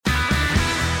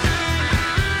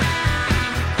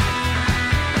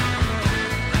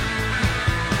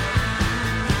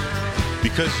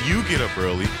Because you get up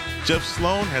early, Jeff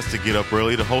Sloan has to get up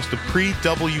early to host the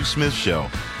Pre-W. Smith Show.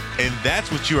 And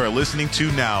that's what you are listening to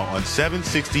now on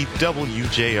 760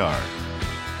 WJR.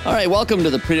 All right, welcome to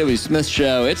the Pre-W. Smith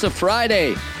Show. It's a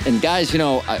Friday. And guys,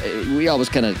 we always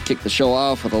kind of kick the show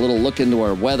off with a little look into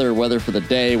our weather for the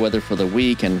day, weather for the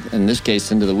week, and in this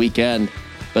case, into the weekend.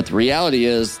 But the reality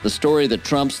is the story that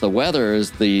trumps the weather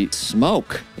is the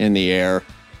smoke in the air.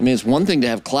 I mean, it's one thing to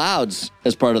have clouds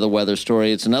as part of the weather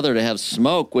story. It's another to have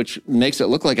smoke, which makes it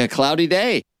look like a cloudy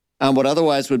day on what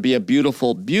otherwise would be a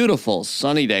beautiful, beautiful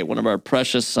sunny day, one of our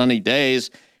precious sunny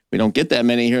days. We don't get that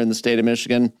many here in the state of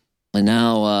Michigan. And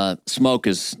now smoke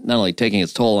is not only taking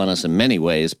its toll on us in many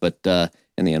ways, but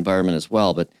in the environment as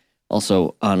well, but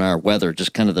also on our weather,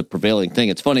 just kind of the prevailing thing.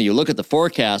 It's funny, you look at the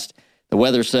forecast, the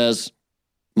weather says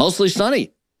mostly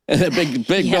sunny. And a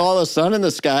big ball of sun in the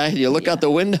sky. You look out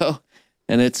the window.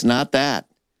 And it's not that.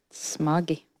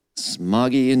 Smoggy.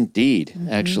 Smoggy indeed.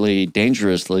 Mm-hmm. Actually,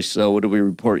 dangerously so. What did we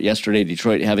report yesterday?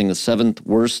 Detroit having the 7th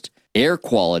worst air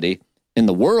quality in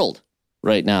the world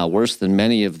right now. Worse than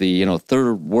many of the,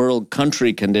 third world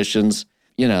country conditions,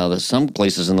 that some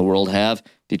places in the world have.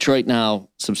 Detroit now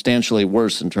substantially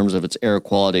worse in terms of its air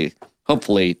quality.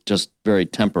 Hopefully just very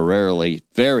temporarily.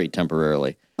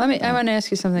 I want to ask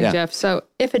you something, Jeff. So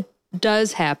if it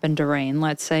does happen to rain,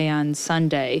 let's say on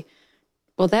Sunday,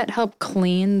 will that help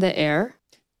clean the air?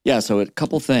 Yeah, so a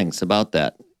couple things about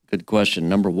that. Good question.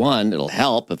 Number one, it'll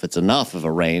help if it's enough of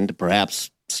a rain to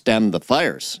perhaps stem the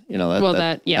fires.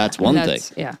 That's one thing.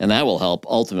 Yeah. And that will help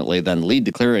ultimately then lead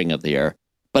to clearing of the air.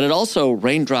 But it also,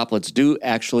 rain droplets do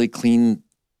actually clean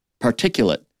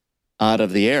particulate out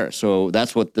of the air. So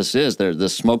that's what this is. The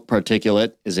smoke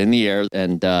particulate is in the air,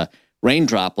 and rain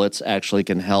droplets actually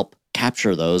can help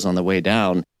capture those on the way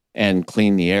down and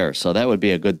clean the air. So that would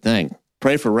be a good thing.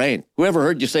 Pray for rain. Whoever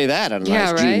heard you say that on a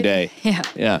nice June day?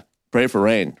 Yeah. Pray for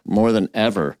rain more than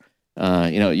ever.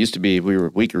 It used to be, a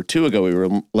week or two ago, we were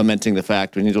lamenting the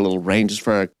fact we need a little rain just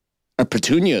for our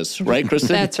petunias, right, Kristin?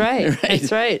 That's right.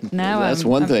 That's right. Now that's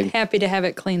one thing. I'm happy to have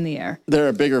it clean the air. There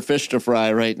are bigger fish to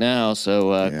fry right now,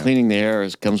 so cleaning the air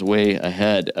comes way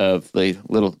ahead of the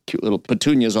cute little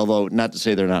petunias, although not to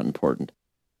say they're not important.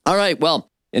 All right, well,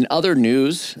 in other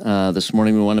news, this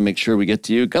morning we want to make sure we get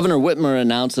to you. Governor Whitmer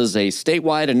announces a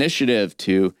statewide initiative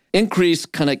to increase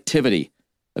connectivity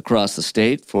across the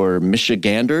state for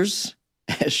Michiganders,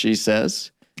 as she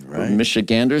says. Right. For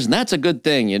Michiganders. And that's a good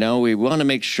thing. We want to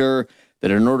make sure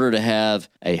that in order to have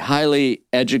a highly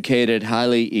educated,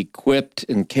 highly equipped,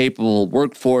 and capable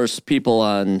workforce, people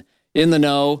in the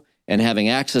know and having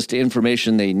access to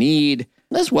information they need,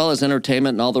 as well as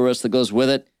entertainment and all the rest that goes with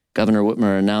it, Governor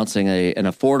Whitmer announcing an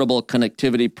affordable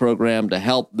connectivity program to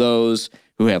help those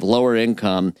who have lower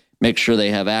income make sure they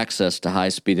have access to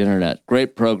high-speed internet.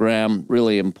 Great program,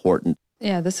 really important.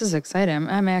 Yeah, this is exciting.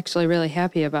 I'm actually really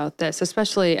happy about this,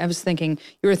 especially you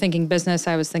were thinking business,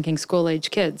 I was thinking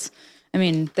school-age kids. I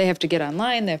mean, they have to get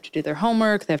online, they have to do their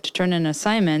homework, they have to turn in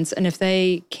assignments, and if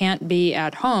they can't be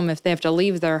at home, if they have to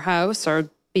leave their house or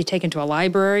be taken to a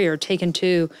library or taken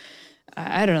to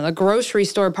the grocery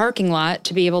store parking lot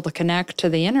to be able to connect to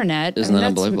the internet. Isn't that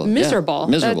unbelievable? Miserable.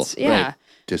 Yeah. Miserable. Right.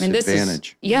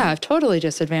 Disadvantage. Totally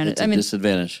disadvantage. It's a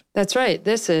disadvantage. That's right.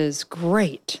 This is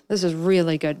great. This is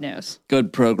really good news.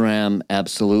 Good program.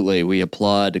 Absolutely. We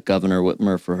applaud Governor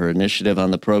Whitmer for her initiative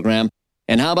on the program.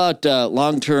 And how about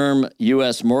long-term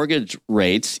U.S. mortgage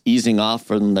rates easing off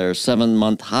from their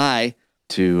 7-month high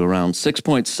to around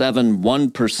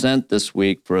 6.71% this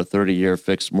week for a 30-year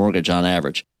fixed mortgage on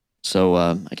average? So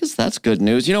I guess that's good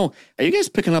news. Are you guys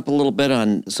picking up a little bit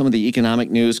on some of the economic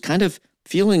news, kind of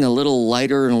feeling a little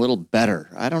lighter and a little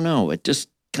better? I don't know. It just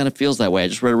kind of feels that way. I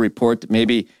just read a report that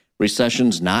maybe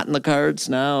recession's not in the cards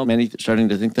now. Many starting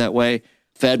to think that way.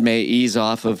 Fed may ease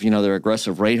off of, their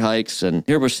aggressive rate hikes. And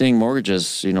here we're seeing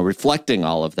mortgages, reflecting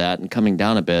all of that and coming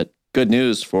down a bit. Good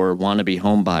news for wannabe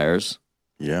home buyers.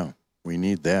 Yeah, we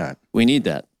need that. We need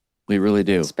that. We really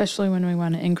do. Especially when we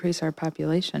want to increase our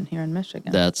population here in Michigan.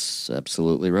 That's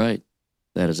absolutely right.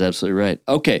 That is absolutely right.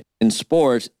 Okay, in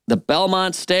sports, the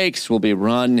Belmont Stakes will be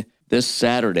run this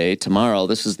Saturday, tomorrow.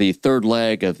 This is the third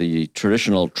leg of the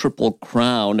traditional Triple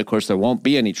Crown. Of course, there won't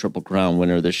be any Triple Crown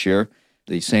winner this year.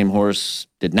 The same horse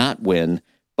did not win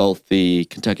both the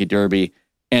Kentucky Derby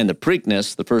and the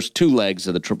Preakness, the first two legs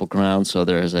of the Triple Crown. So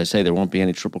there, as I say, there won't be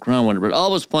any Triple Crown winner, but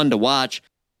always fun to watch.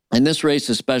 And this race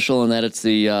is special in that it's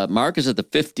the mark is at the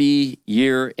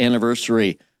 50-year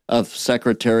anniversary of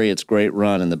Secretariat's great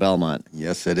run in the Belmont.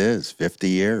 Yes, it is. 50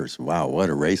 years. Wow, what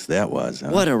a race that was. Huh?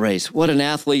 What a race. What an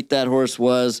athlete that horse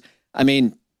was. I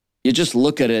mean, you just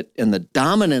look at it, and the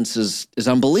dominance is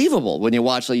unbelievable. When you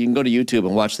watch, like, you can go to YouTube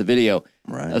and watch the video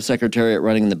of Secretariat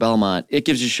running in the Belmont. It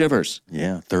gives you shivers.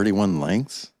 Yeah, 31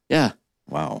 lengths. Yeah.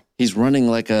 Wow. He's running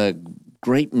like a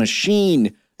great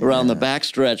machine around the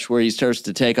backstretch where he starts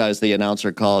to take, as the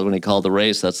announcer called when he called the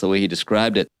race. That's the way he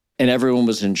described it. And everyone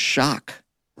was in shock.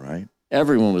 Right.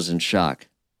 Everyone was in shock.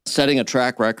 Setting a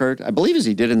track record, I believe, as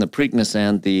he did in the Preakness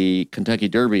and the Kentucky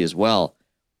Derby as well.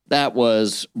 That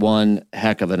was one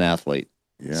heck of an athlete.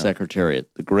 Yeah. Secretariat,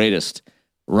 the greatest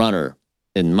runner,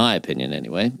 in my opinion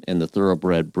anyway, in the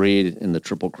thoroughbred breed, in the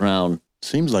Triple Crown.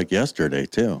 Seems like yesterday,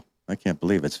 too. I can't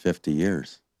believe it's 50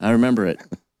 years. I remember it.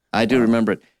 I do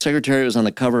remember it. Secretariat was on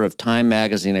the cover of Time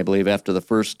magazine, I believe, after the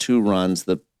first two runs,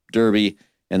 the Derby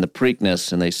and the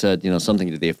Preakness, and they said,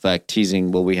 something to the effect,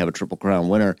 teasing, will we have a Triple Crown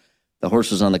winner? The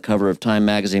horse was on the cover of Time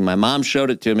magazine. My mom showed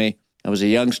it to me. I was a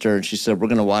youngster, and she said, we're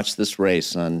going to watch this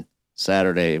race on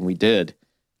Saturday, and we did.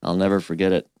 I'll never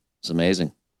forget it. It's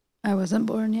amazing. I wasn't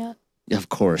born yet. Of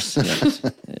course. Yes.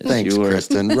 Thanks,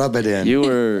 Kristin. Rub it in.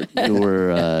 You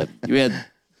had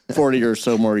 40 or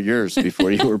so more years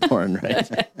before you were born,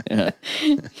 right? Yeah.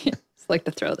 Just like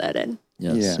to throw that in.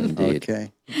 Yes, yeah, indeed.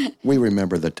 Okay. We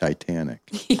remember the Titanic.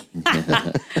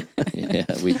 Yeah,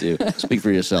 we do. Speak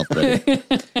for yourself, buddy.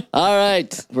 All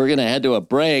right, we're going to head to a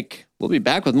break. We'll be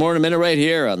back with more in a minute right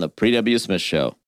here on the Pre-W. Smith Show.